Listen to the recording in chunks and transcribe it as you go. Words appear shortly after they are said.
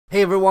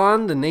Hey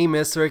everyone, the name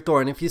is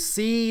Rector, and if you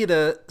see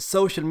the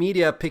social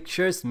media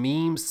pictures,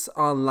 memes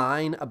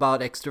online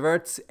about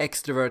extroverts,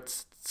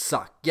 extroverts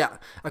suck. Yeah,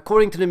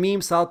 according to the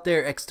memes out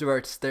there,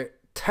 extroverts, they're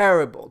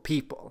terrible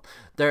people.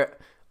 They're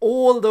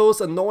all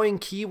those annoying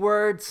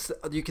keywords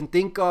you can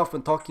think of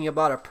when talking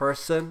about a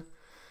person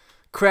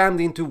crammed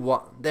into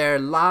one. They're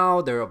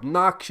loud, they're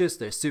obnoxious,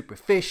 they're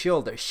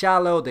superficial, they're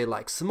shallow, they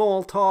like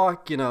small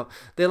talk,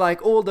 they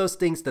like all those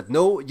things that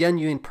no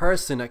genuine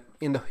person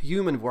in the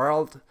human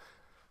world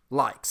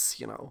likes.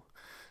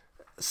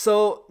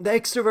 So the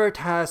extrovert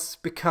has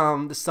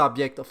become the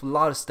subject of a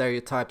lot of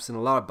stereotypes and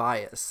a lot of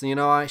bias.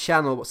 Our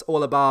channel was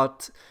all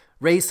about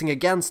racing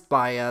against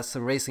bias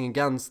and racing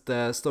against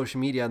the social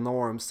media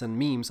norms and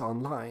memes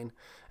online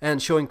and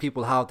showing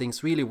people how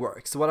things really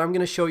work. So what I'm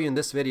going to show you in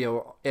this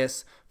video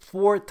is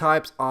 4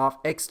 types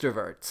of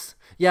extroverts.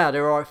 Yeah,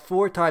 there are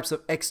 4 types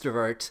of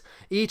extroverts,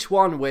 each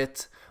one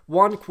with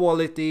one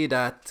quality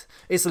that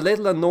is a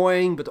little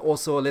annoying but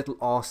also a little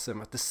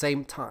awesome at the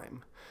same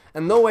time.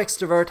 And no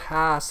extrovert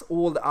has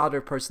all the other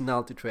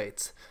personality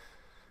traits.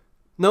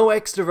 No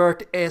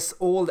extrovert is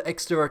all the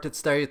extroverted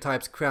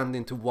stereotypes crammed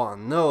into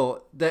one.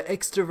 No, the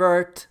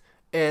extrovert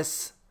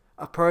is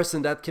a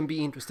person that can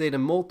be interested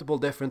in multiple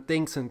different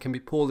things and can be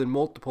pulled in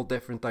multiple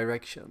different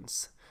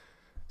directions.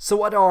 So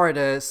what are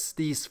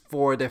these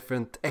 4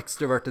 different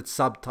extroverted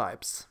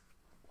subtypes?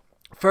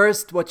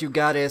 First, what you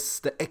got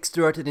is the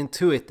extroverted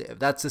intuitive.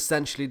 That's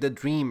essentially the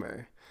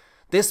dreamer.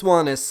 This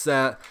one is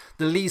the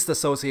least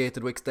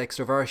associated with the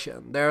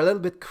extroversion. They're a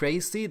little bit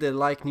crazy, they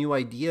like new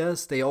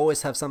ideas, they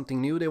always have something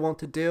new they want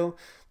to do,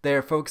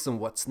 they're focused on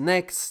what's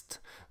next,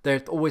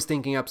 they're always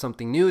thinking up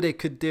something new they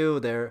could do,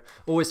 they're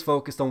always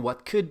focused on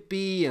what could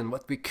be and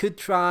what we could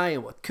try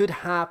and what could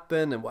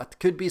happen and what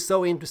could be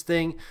so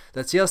interesting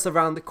that's just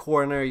around the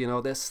corner,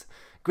 this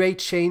great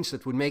change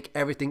that would make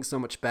everything so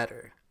much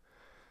better.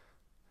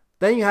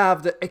 Then you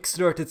have the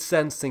extroverted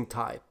sensing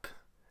type.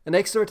 An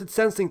extroverted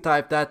sensing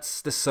type,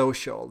 that's the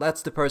social.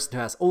 That's the person who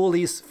has all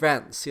these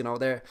friends.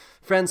 They're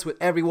friends with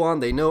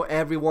everyone, they know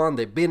everyone,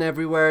 they've been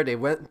everywhere, they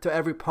went to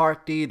every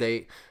party,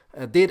 they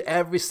did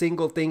every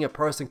single thing a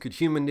person could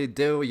humanly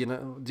do,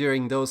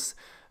 during those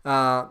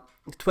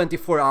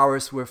 24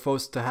 hours we're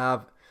supposed to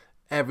have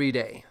every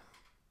day.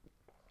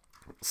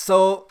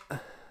 So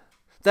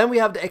then we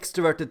have the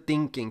extroverted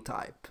thinking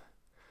type.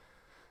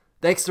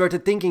 The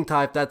extroverted thinking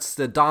type, that's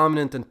the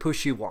dominant and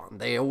pushy one.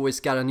 They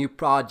always got a new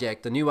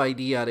project, a new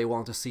idea they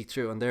want to see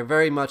through, and they're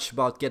very much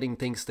about getting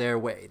things their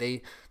way.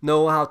 They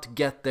know how to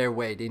get their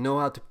way, they know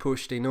how to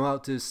push, they know how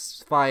to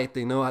fight,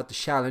 they know how to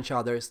challenge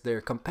others,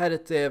 they're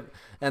competitive,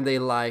 and they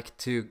like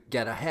to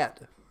get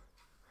ahead.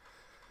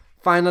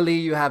 Finally,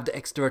 you have the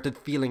extroverted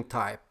feeling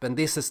type, and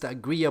this is the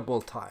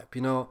agreeable type,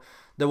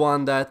 the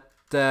one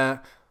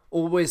that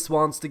always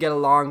wants to get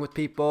along with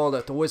people,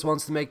 that always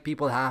wants to make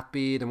people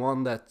happy, the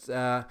one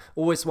that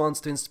always wants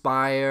to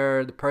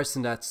inspire, the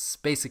person that's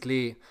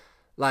basically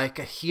like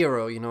a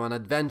hero, an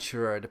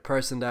adventurer, the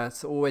person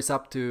that's always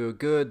up to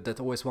good,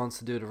 that always wants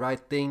to do the right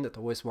thing, that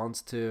always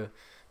wants to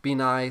be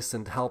nice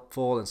and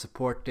helpful and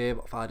supportive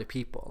of other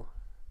people.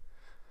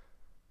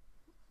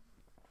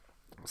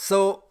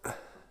 So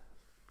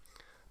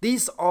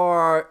these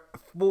are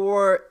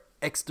 4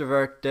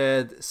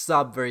 extroverted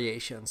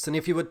subvariations, and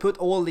if you would put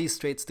all these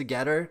traits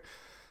together,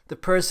 the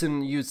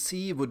person you'd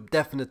see would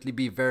definitely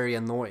be very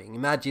annoying.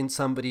 Imagine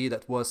somebody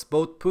that was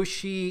both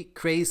pushy,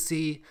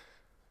 crazy,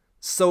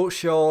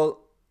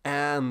 social,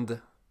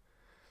 and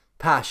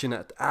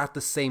passionate at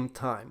the same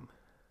time.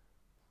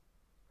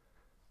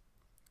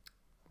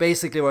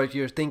 Basically what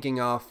you're thinking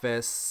of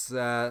is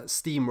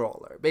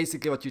steamroller.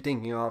 Basically what you're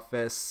thinking of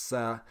is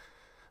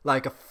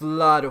like a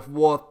flood of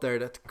water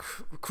that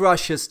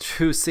crushes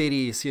through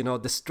cities,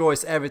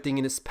 destroys everything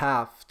in its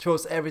path,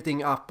 throws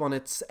everything up on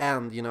its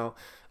end,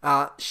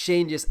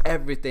 changes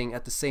everything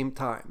at the same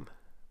time.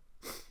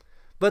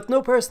 But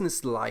no person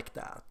is like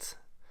that.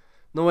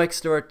 No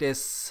extrovert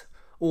is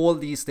all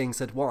these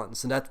things at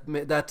once, and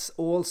that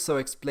also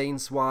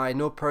explains why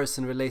no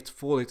person relates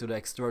fully to the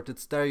extroverted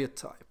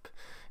stereotype.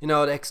 The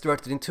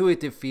extroverted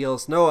intuitive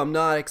feels, no, I'm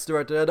not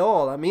extroverted at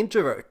all, I'm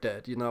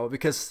introverted,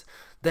 because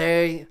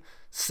they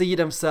see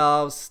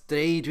themselves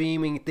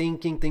daydreaming,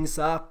 thinking things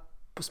up,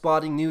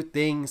 spotting new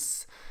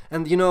things,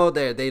 and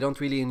they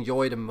don't really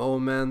enjoy the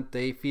moment.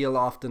 They feel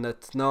often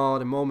that no,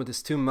 the moment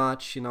is too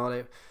much,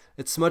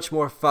 it's much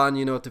more fun,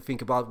 to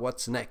think about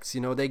what's next.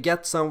 They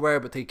get somewhere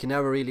but they can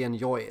never really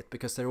enjoy it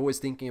because they're always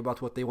thinking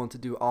about what they want to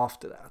do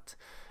after that.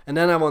 And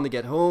then I want to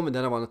get home, and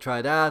then I want to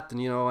try that, and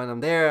when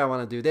I'm there I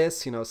want to do this,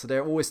 so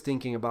they're always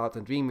thinking about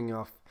and dreaming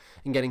of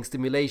and getting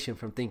stimulation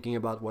from thinking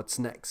about what's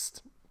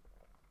next.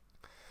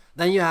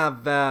 Then you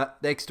have the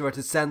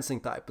extroverted sensing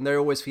type, and they're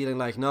always feeling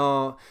like,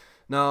 no,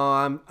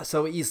 I'm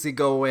so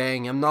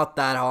easygoing, I'm not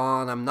that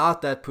on, I'm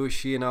not that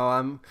pushy,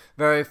 I'm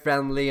very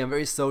friendly, I'm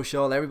very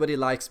social, everybody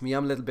likes me,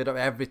 I'm a little bit of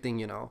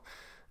everything,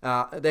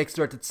 The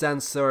extroverted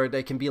sensor,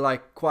 they can be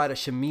like quite a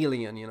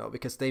chameleon,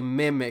 because they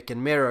mimic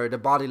and mirror the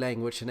body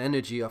language and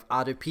energy of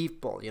other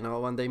people.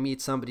 When they meet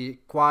somebody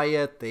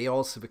quiet, they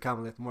also become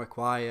a little more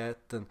quiet.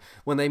 And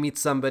when they meet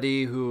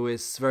somebody who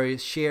is very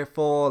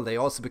cheerful, they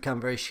also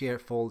become very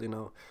cheerful,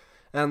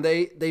 And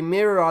they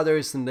mirror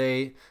others, and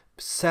they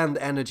send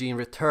energy in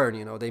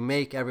return, They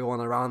make everyone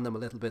around them a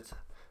little bit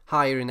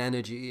higher in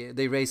energy.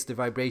 They raise the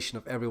vibration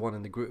of everyone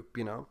in the group,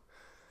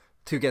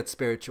 to get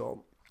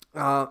spiritual.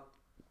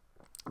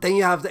 Then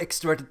you have the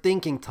extroverted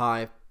thinking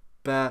type.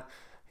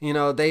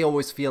 They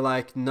always feel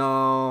like,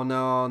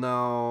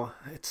 no,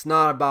 it's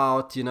not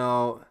about,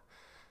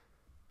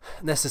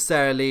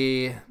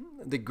 necessarily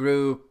the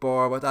group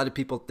or what other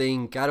people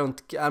think.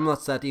 I'm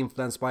not that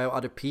influenced by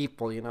other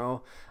people,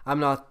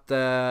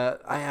 I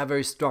have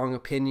very strong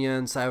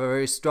opinions. I have a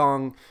very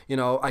strong,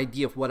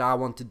 idea of what I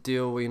want to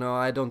do.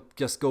 I don't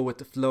just go with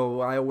the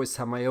flow. I always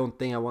have my own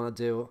thing I want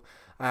to do.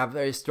 I have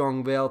very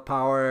strong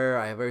willpower,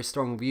 I have very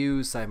strong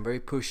views, I'm very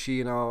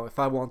pushy, if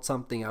I want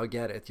something, I'll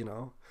get it,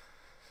 And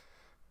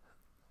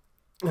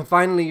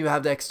finally, you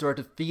have the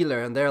extroverted feeler,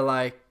 and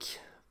they're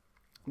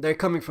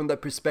coming from the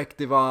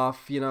perspective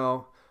of,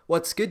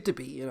 what's good to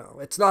be,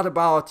 It's not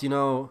about,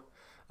 being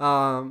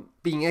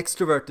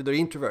extroverted or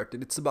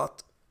introverted, it's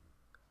about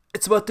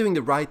doing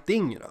the right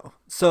thing,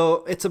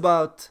 So it's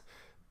about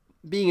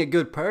being a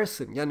good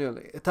person,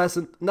 genuinely. It has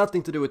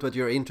nothing to do with whether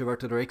you're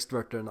introverted or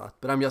extroverted or not,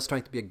 but I'm just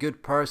trying to be a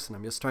good person.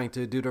 I'm just trying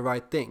to do the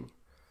right thing.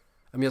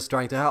 I'm just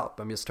trying to help.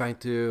 I'm just trying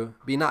to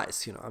be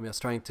nice, I'm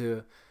just trying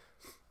to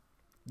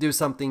do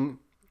something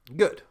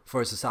good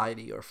for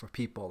society or for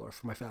people or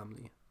for my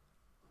family.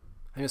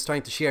 I'm just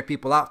trying to cheer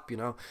people up,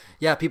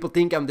 Yeah, people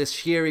think I'm this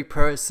cheery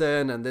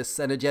person and this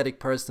energetic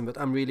person, but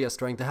I'm really just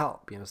trying to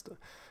help,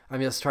 I'm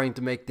just trying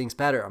to make things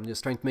better. I'm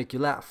just trying to make you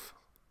laugh.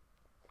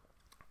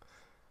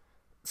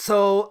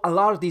 So a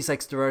lot of these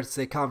extroverts,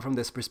 they come from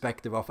this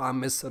perspective of I'm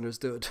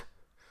misunderstood.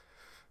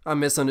 I'm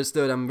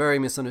very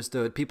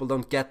misunderstood. People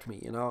don't get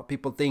me,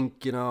 People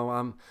think,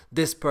 I'm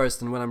this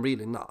person when I'm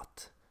really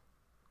not.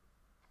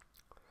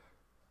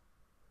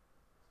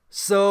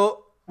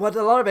 So what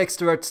a lot of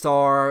extroverts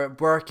are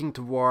working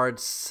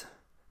towards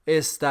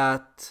is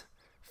that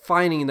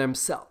finding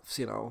themselves,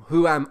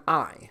 who am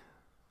I?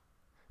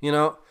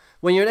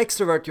 When you're an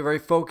extrovert, you're very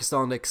focused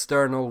on the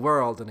external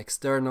world and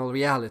external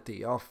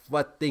reality of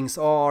what things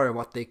are and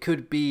what they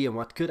could be and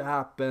what could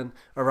happen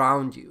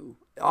around you.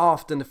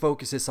 Often the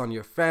focus is on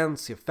your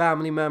friends, your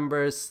family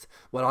members,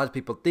 what other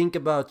people think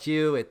about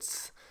you.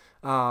 It's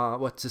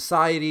what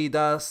society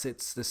does,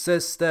 it's the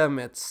system,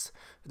 it's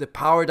the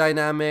power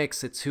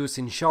dynamics, it's who's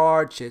in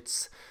charge,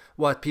 it's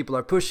what people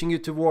are pushing you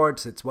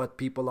towards, it's what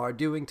people are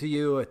doing to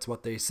you, it's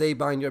what they say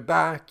behind your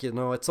back,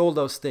 it's all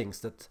those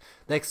things that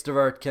the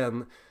extrovert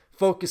can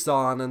focus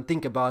on and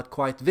think about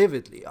quite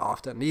vividly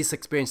often. These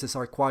experiences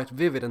are quite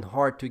vivid and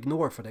hard to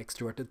ignore for the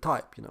extroverted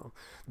type,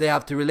 They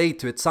have to relate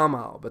to it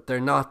somehow, but they're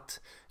not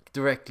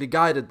directly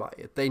guided by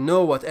it. They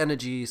know what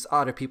energies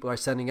other people are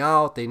sending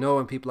out. They know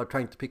when people are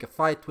trying to pick a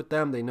fight with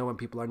them. They know when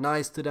people are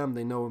nice to them.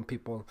 They know when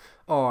people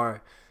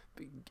are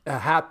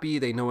happy.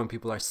 They know when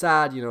people are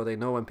sad. They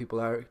know when people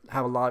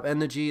have a lot of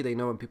energy. They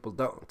know when people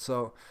don't.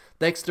 So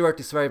the extrovert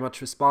is very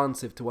much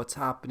responsive to what's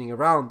happening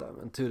around them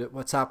and to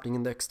what's happening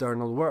in the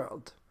external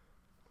world.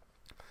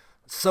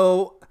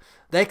 So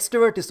the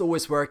extrovert is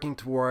always working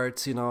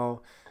towards,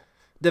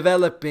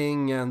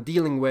 developing and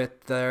dealing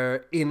with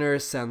their inner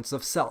sense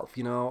of self.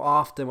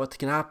 Often what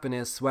can happen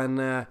is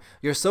when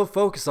you're so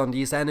focused on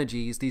these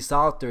energies, these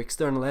outer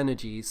external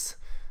energies,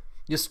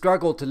 you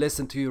struggle to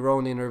listen to your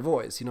own inner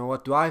voice.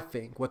 What do I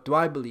think? What do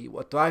I believe?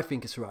 What do I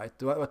think is right?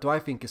 What do I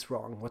think is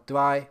wrong? What do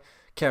I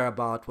care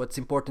about? What's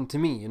important to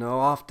me?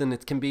 Often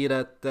it can be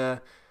that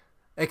the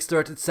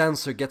extroverted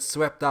sensor gets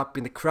swept up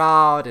in the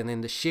crowd and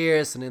in the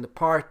cheers and in the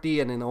party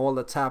and in all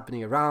that's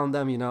happening around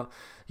them,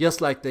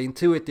 just like the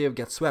intuitive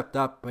gets swept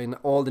up in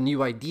all the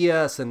new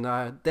ideas, and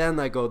then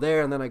I go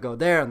there, and then I go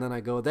there, and then I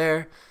go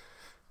there.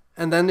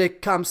 And then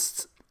it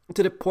comes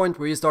to the point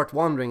where you start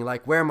wondering,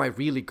 like, where am I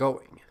really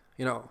going?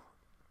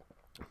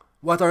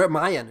 What are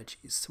my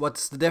energies?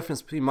 What's the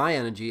difference between my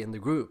energy and the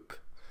group?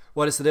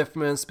 What is the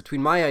difference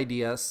between my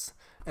ideas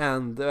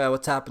and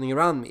what's happening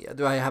around me?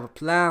 Do I have a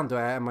plan?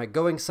 Am I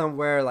going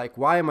somewhere? Like,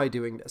 why am I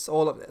doing this?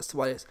 All of this.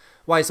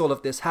 Why is all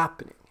of this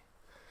happening?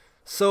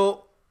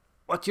 So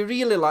what you're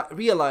really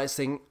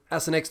realizing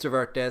as an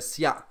extrovert is,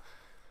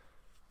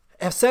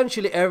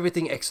 essentially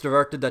everything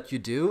extroverted that you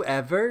do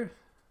ever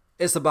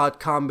is about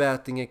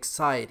combating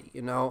anxiety.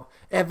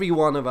 Every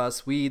one of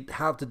us, we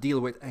have to deal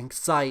with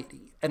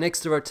anxiety, and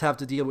extroverts have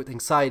to deal with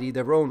anxiety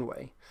their own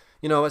way.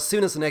 As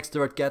soon as an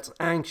extrovert gets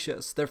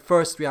anxious, their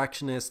first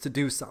reaction is to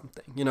do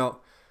something. The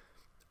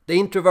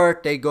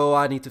introvert, they go,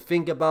 I need to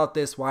think about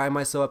this. Why am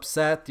I so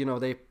upset?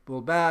 They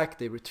pull back,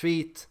 they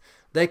retreat.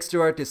 The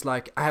extrovert is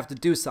like, I have to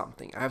do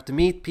something. I have to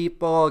meet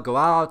people, go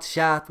out,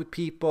 chat with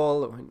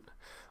people.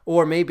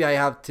 Or maybe I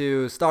have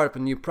to start up a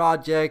new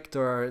project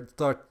or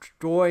start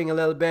drawing a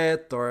little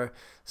bit or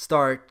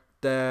start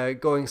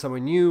going somewhere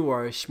new,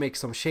 or make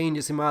some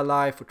changes in my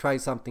life, or try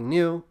something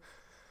new.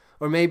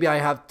 Or maybe I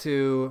have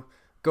to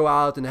go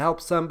out and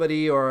help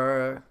somebody,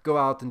 or go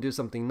out and do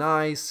something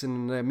nice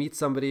and meet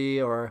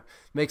somebody, or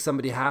make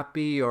somebody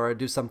happy, or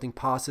do something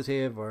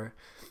positive. Or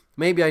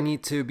maybe I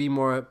need to be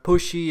more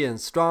pushy and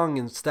strong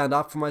and stand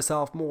up for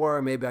myself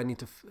more. Maybe I need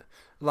to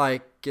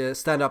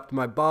stand up to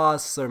my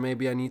boss, or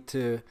maybe I need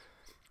to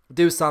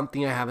do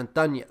something I haven't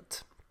done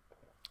yet.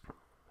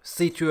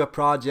 See through a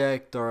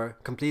project, or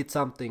complete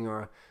something,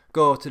 or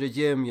go to the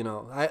gym.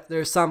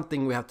 There's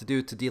something we have to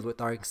do to deal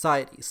with our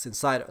anxieties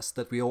inside us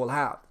that we all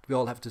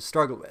have to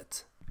struggle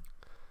with.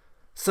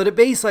 So the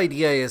base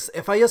idea is,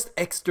 if I just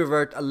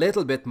extrovert a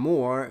little bit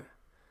more,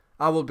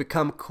 I will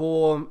become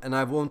calm and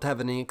I won't have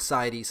any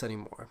anxieties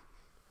anymore.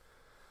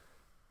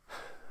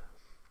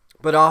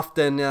 But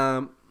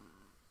often,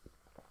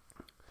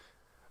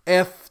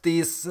 if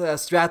these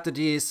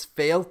strategies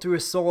fail to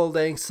resolve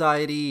the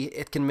anxiety,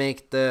 it can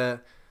make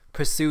the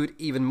pursuit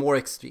even more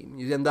extreme.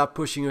 You end up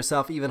pushing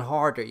yourself even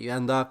harder. You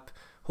end up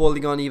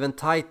holding on even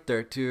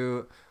tighter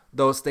to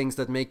those things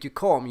that make you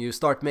calm. You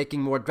start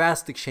making more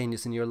drastic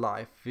changes in your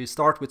life. You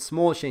start with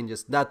small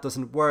changes. That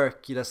doesn't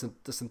work. It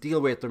doesn't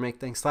deal with or make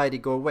the anxiety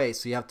go away.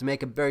 So you have to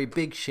make a very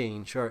big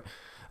change. Or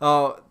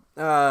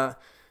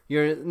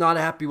you're not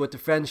happy with the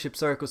friendship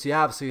circles you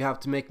have, so you have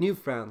to make new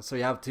friends. So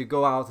you have to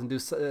go out and do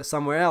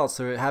somewhere else,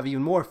 or have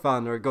even more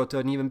fun, or go to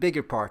an even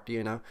bigger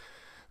party.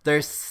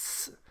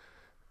 There's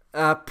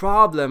a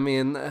problem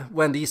in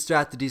when these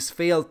strategies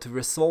fail to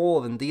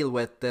resolve and deal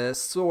with the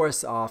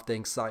source of the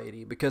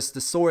anxiety, because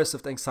the source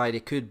of the anxiety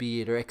could be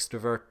either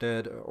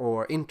extroverted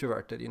or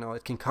introverted.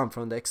 It can come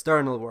from the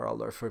external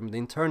world or from the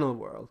internal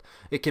world.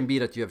 It can be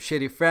that you have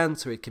shitty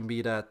friends, or it can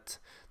be that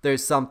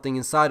there's something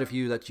inside of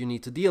you that you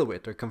need to deal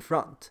with or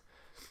confront.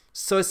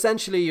 So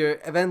essentially, you're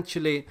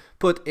eventually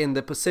put in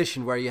the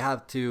position where you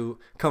have to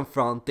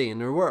confront the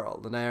inner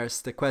world. And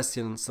there's the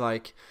questions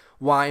like,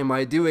 why am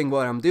I doing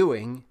what I'm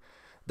doing?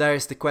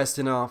 There's the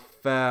question of,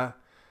 what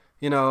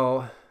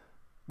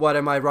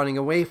am I running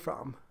away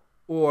from?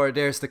 Or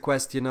there's the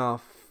question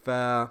of,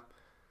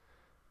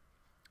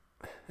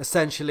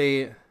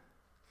 essentially,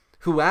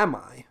 who am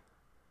I?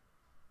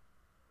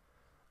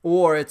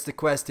 Or it's the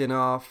question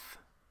of,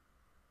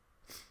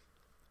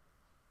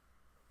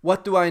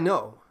 what do I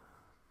know?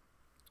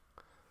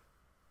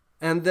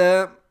 And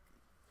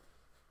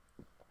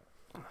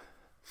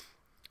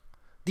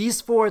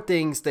these four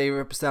things, they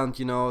represent,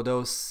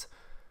 those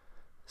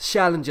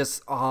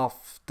challenges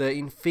of the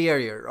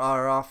inferior,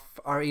 or of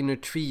our inner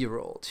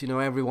 3-year-old.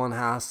 Everyone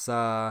has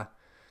a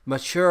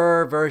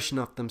mature version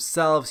of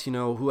themselves,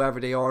 whoever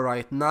they are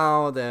right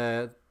now,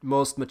 the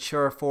most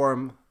mature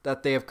form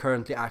that they have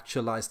currently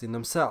actualized in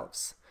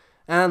themselves.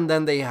 And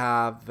then they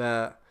have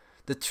the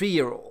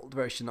 3-year-old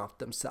version of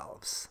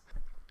themselves.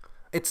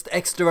 It's the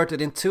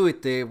extroverted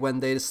intuitive,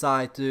 when they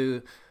decide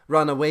to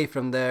run away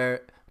from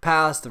their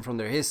past and from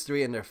their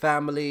history and their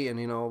family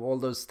and all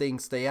those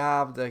things they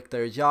have, like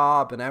their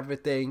job and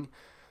everything,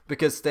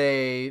 because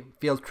they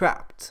feel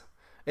trapped.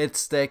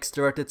 It's the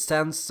extroverted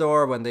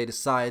sensor, when they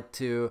decide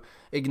to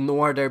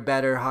ignore their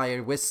better,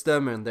 higher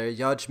wisdom and their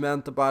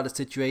judgment about a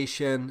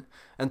situation,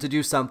 and to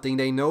do something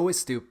they know is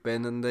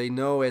stupid and they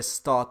know is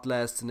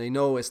thoughtless and they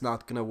know is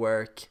not gonna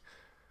work,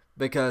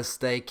 because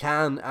they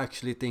can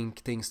actually think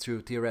things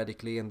through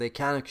theoretically and they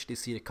can actually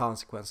see the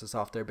consequences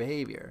of their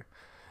behavior.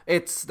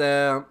 It's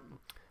the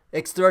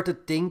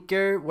extroverted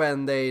thinker,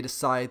 when they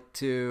decide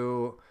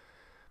to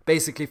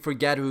basically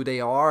forget who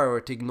they are,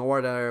 or to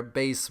ignore their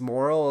base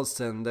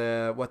morals and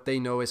what they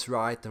know is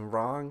right and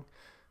wrong,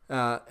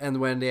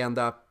 and when they end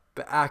up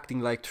acting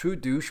like true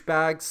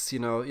douchebags,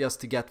 just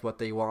to get what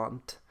they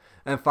want.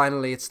 And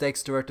finally, it's the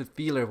extroverted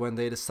feeler, when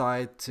they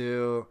decide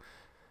to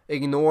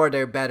ignore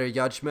their better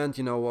judgment,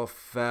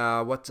 of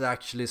what's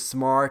actually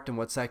smart and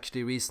what's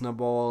actually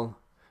reasonable.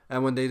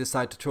 And when they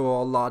decide to throw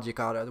all logic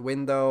out of the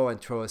window and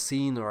throw a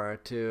scene, or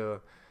to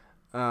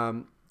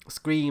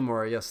scream,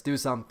 or just do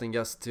something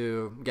just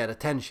to get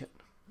attention.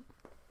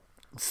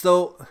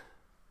 So,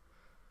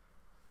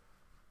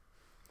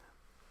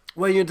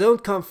 when you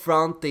don't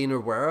confront the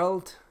inner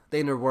world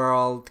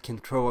can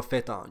throw a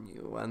fit on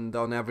you and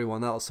on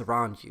everyone else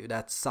around you.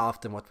 That's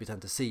often what we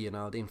tend to see.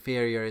 The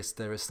inferior is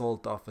the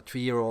result of a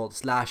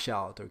 3-year-old's lash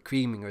out, or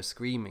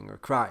screaming or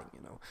crying.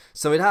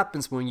 So it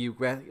happens when you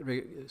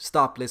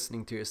stop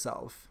listening to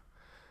yourself.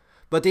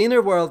 But the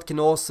inner world can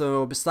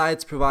also,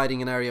 besides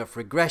providing an area of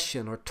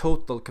regression, or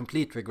total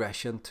complete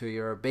regression to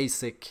your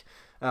basic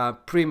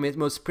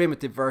most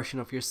primitive version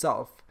of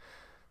yourself,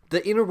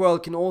 the inner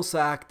world can also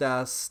act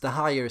as the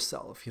higher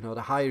self,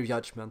 the higher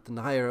judgment and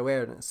the higher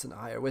awareness and the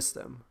higher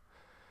wisdom.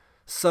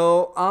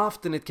 So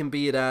often it can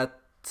be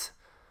that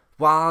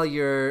while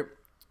you're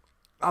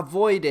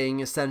avoiding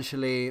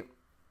essentially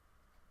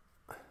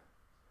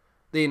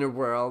the inner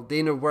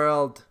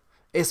world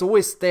is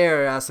always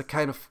there as a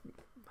kind of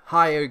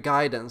higher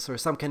guidance, or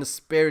some kind of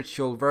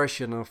spiritual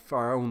version of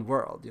our own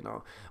world.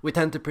 We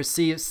tend to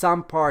perceive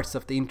some parts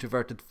of the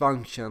introverted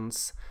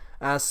functions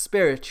as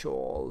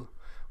spiritual,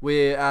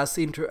 we as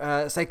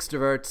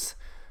extroverts,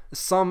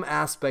 some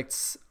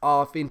aspects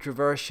of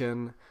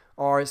introversion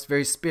are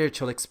very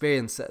spiritual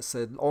experiences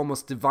and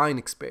almost divine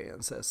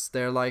experiences.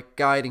 They're like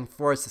guiding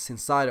forces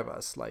inside of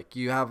us. Like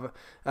you have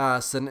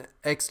as an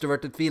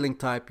extroverted feeling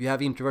type, you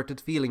have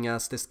introverted feeling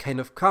as this kind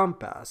of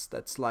compass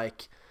that's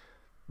like,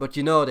 but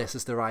you know this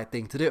is the right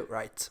thing to do,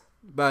 right?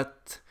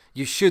 But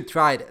you should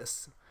try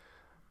this.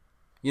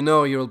 You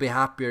know you'll be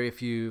happier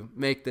if you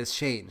make this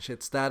change.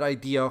 It's that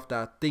idea of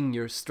that thing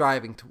you're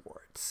striving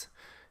towards.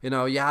 You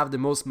know, you have the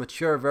most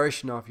mature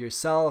version of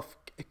yourself,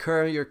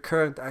 your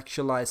current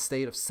actualized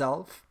state of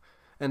self,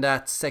 and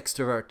that's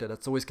extroverted.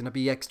 That's always going to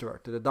be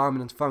extroverted. The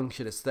dominant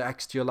function is the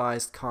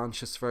actualized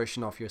conscious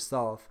version of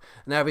yourself,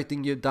 and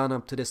everything you've done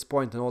up to this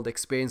point and all the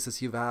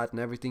experiences you've had and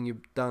everything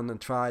you've done and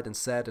tried and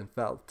said and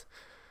felt.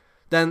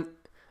 Then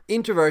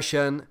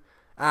introversion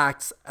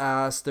acts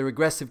as the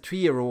regressive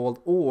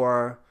 3-year-old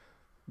or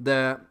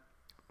the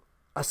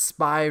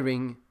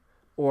aspiring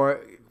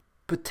or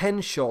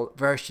potential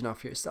version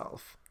of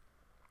yourself.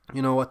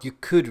 You know, what you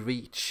could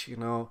reach, you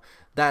know,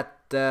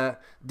 that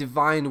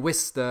divine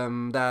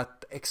wisdom,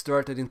 that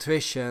extroverted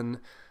intuition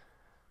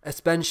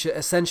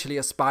essentially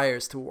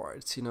aspires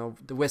towards, you know,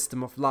 the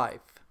wisdom of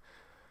life.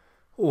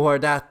 Or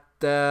that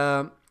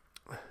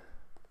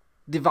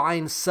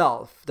divine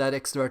self that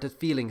extroverted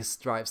feeling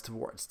strives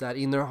towards, that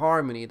inner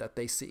harmony that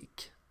they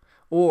seek.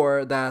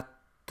 Or that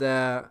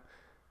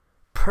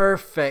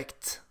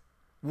perfect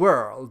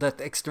world that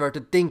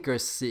extroverted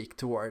thinkers seek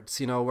towards,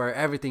 you know, where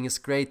everything is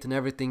great and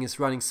everything is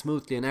running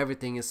smoothly and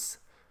everything is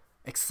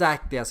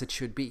exactly as it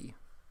should be.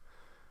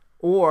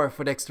 Or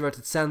for the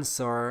extroverted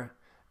sensor,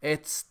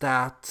 it's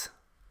that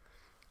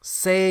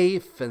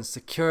safe and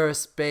secure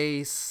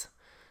space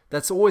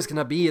that's always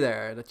gonna be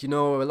there, that you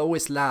know will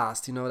always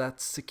last, you know, that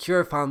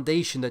secure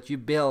foundation that you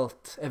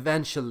built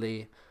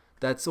eventually,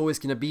 that's always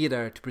gonna be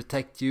there to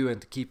protect you and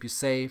to keep you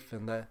safe,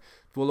 and that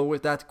will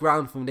always, that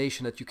ground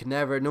foundation that you can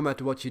never, no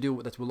matter what you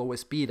do, that will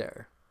always be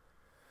there.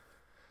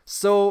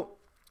 So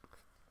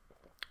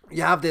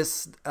you have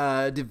this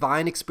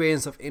divine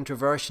experience of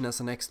introversion as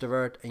an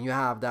extrovert, and you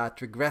have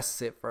that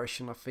regressive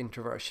version of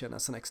introversion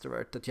as an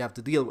extrovert that you have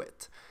to deal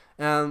with.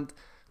 And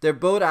they're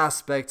both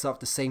aspects of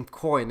the same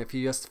coin. If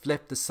you just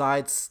flip the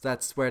sides,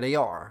 that's where they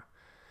are.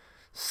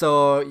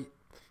 So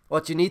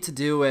what you need to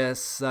do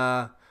is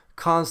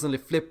constantly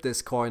flip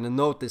this coin and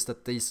notice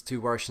that these two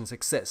versions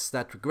exist.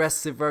 That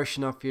regressive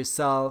version of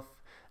yourself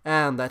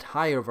and that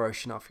higher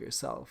version of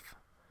yourself.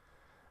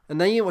 And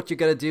then what you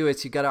gotta do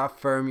is you gotta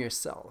affirm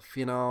yourself,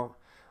 you know.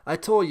 I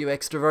told you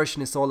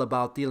extroversion is all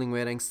about dealing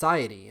with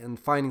anxiety and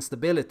finding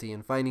stability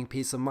and finding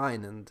peace of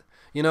mind. And,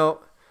 you know,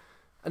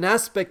 an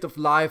aspect of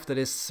life that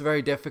is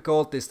very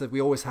difficult is that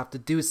we always have to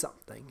do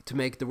something to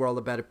make the world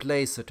a better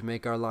place or to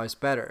make our lives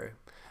better.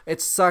 It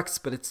sucks,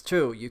 but it's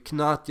true. You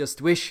cannot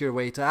just wish your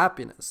way to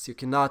happiness. You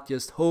cannot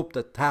just hope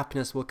that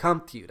happiness will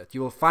come to you, that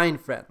you will find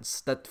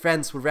friends, that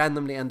friends will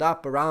randomly end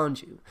up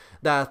around you,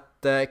 that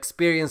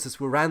experiences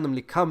will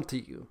randomly come to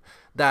you,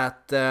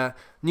 that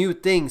new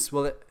things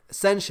will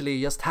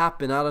essentially just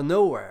happen out of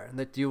nowhere,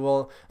 that you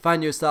will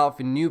find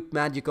yourself in new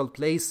magical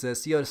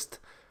places just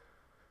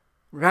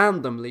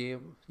randomly.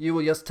 You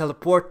will just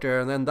teleport there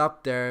and end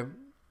up there.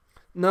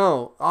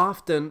 No,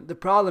 often the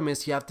problem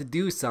is you have to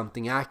do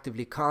something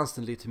actively,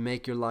 constantly to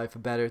make your life a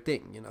better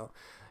thing, you know.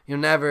 You're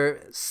never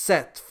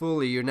set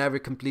fully, you're never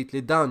completely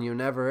done, you're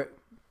never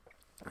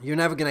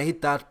gonna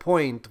hit that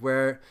point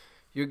where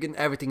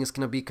everything is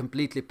gonna be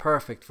completely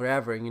perfect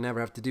forever and you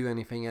never have to do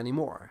anything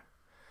anymore.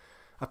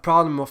 A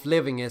problem of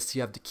living is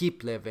you have to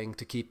keep living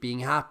to keep being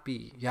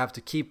happy. You have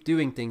to keep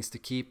doing things to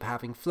keep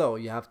having flow.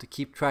 You have to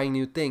keep trying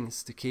new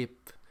things to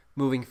keep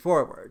moving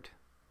forward.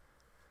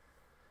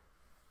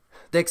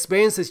 The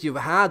experiences you've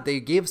had, they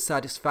give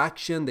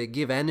satisfaction, they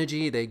give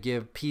energy, they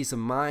give peace of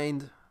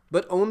mind,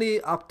 but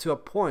only up to a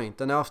point.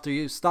 And after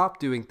you stop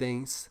doing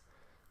things,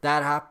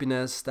 that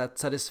happiness, that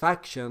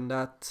satisfaction,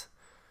 that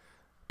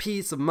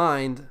peace of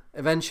mind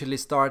eventually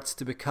starts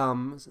to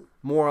become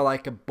more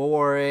like a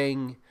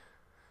boring,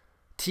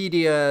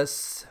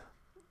 tedious,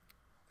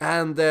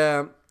 and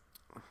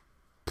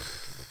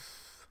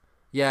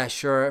yeah,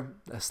 sure,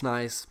 that's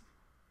nice.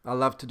 I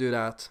love to do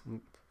that.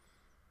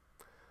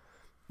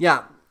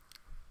 Yeah.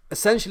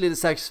 Essentially, the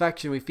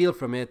satisfaction we feel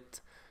from it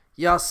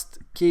just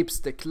keeps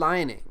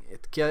declining.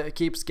 It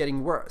keeps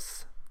getting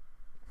worse.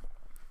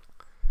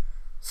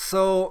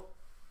 So,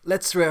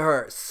 let's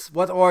rehearse.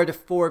 What are the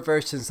 4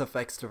 versions of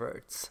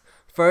extroverts?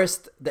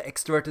 First, the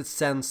extroverted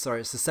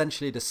sensors,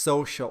 essentially the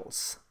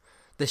socials,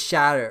 the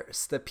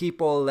shatters, the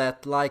people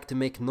that like to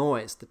make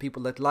noise, the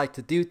people that like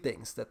to do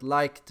things, that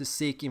like to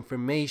seek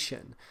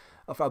information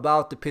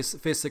about the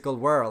physical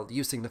world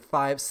using the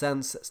 5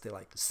 senses. They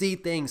like to see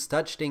things,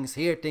 touch things,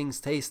 hear things,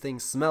 taste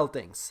things, smell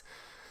things.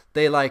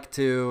 They like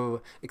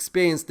to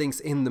experience things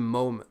in the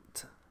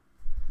moment.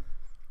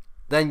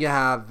 Then you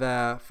have,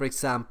 for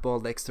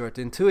example, the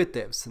extroverted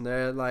intuitives, and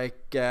they're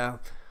like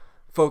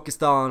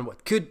focused on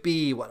what could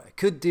be, what I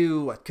could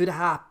do, what could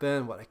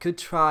happen, what I could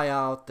try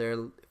out.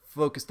 They're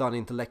focused on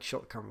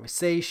intellectual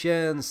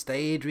conversations,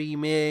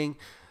 daydreaming,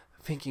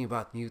 thinking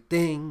about new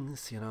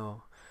things,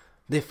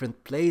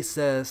 different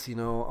places,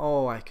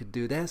 oh, I could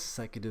do this,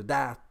 I could do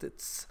that.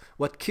 It's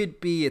what could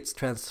be, it's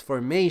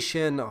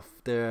transformation of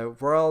the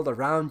world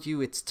around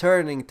you. It's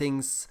turning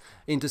things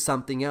into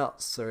something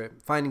else or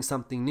finding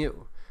something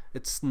new.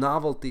 It's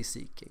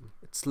novelty-seeking.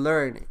 It's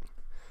learning.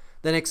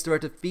 Then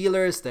extroverted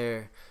feelers,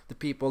 they're the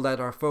people that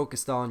are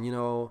focused on,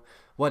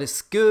 what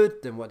is good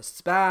and what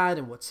is bad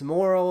and what's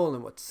moral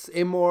and what's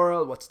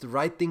immoral, what's the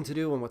right thing to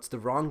do and what's the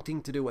wrong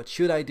thing to do, what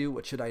should I do,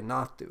 what should I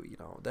not do,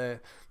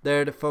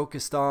 They're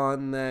focused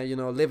on,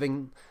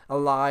 living a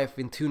life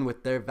in tune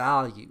with their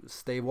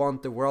values. They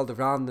want the world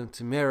around them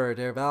to mirror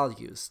their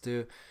values,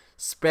 to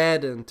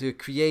spread and to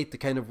create the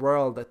kind of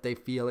world that they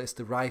feel is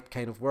the right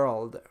kind of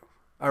world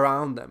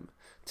around them,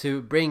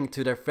 to bring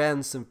to their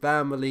friends and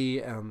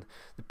family and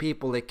the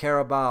people they care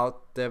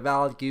about, their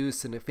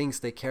values and the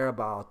things they care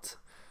about,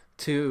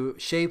 to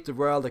shape the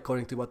world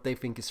according to what they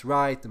think is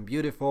right and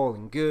beautiful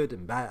and good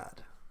and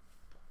bad.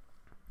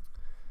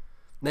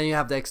 Then you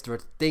have the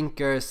extroverted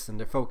thinkers, and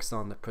they're focused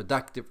on the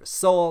productive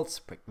results,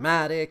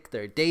 pragmatic,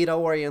 they're data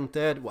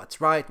oriented, what's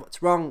right,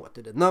 what's wrong, what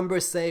do the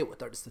numbers say,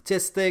 what are the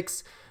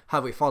statistics,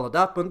 have we followed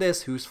up on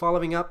this, who's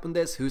following up on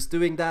this, who's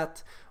doing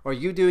that, are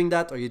you doing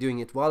that, are you doing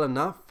it well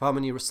enough, how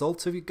many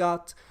results have you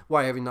got,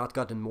 why have you not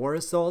gotten more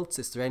results,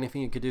 is there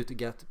anything you could do to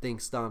get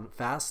things done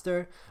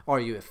faster, are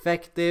you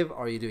effective,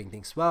 are you doing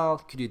things well,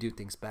 could you do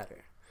things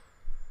better.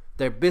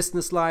 They're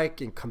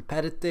businesslike and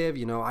competitive,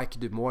 I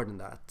could do more than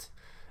that.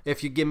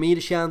 If you give me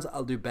the chance,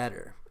 I'll do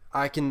better.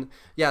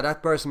 That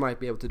person might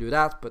be able to do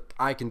that, but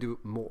I can do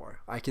more.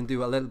 I can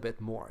do a little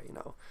bit more,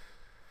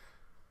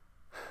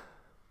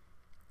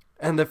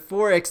 And the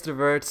four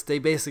extroverts, they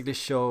basically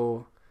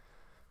show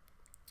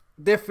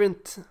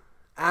different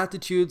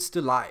attitudes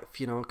to life,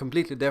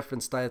 completely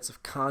different styles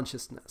of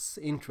consciousness,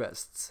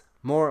 interests,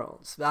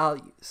 morals,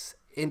 values,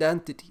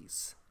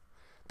 identities.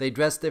 They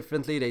dress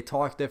differently, they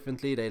talk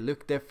differently, they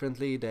look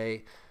differently,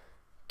 they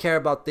care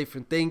about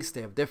different things,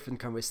 they have different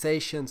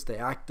conversations, they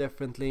act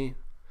differently.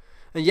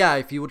 And yeah,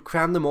 if you would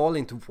cram them all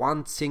into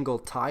one single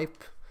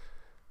type,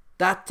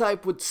 that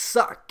type would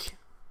suck,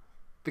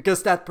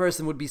 because that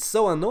person would be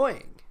so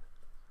annoying.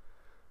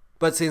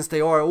 But since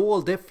they are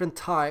all different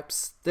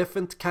types,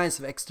 different kinds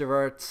of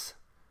extroverts,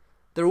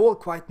 they're all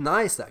quite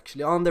nice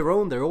actually. On their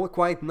own, they're all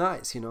quite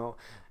nice,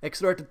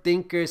 Extroverted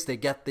thinkers, they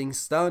get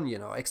things done,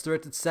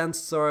 Extroverted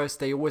sensors,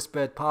 they always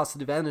spread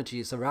positive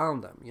energies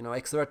around them,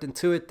 Extroverted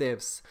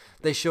intuitives,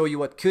 they show you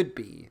what could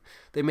be.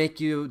 They make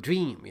you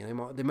dream,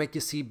 they make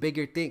you see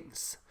bigger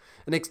things.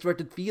 And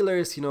extroverted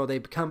feelers, they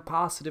become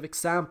positive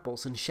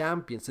examples and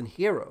champions and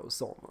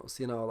heroes almost,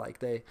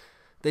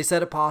 They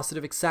set a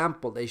positive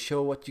example. They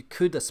show what you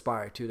could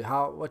aspire to,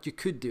 what you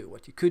could do,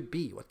 what you could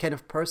be, what kind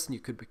of person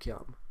you could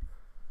become.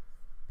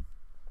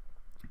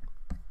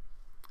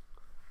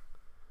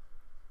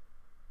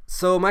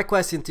 So my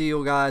question to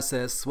you guys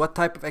is, what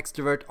type of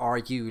extrovert are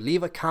you?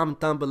 Leave a comment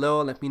down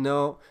below. Let me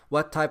know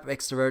what type of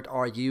extrovert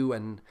are you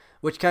and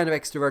which kind of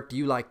extrovert do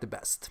you like the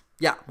best?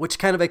 Yeah, which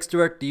kind of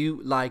extrovert do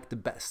you like the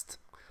best?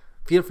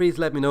 Feel free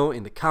to let me know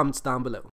in the comments down below.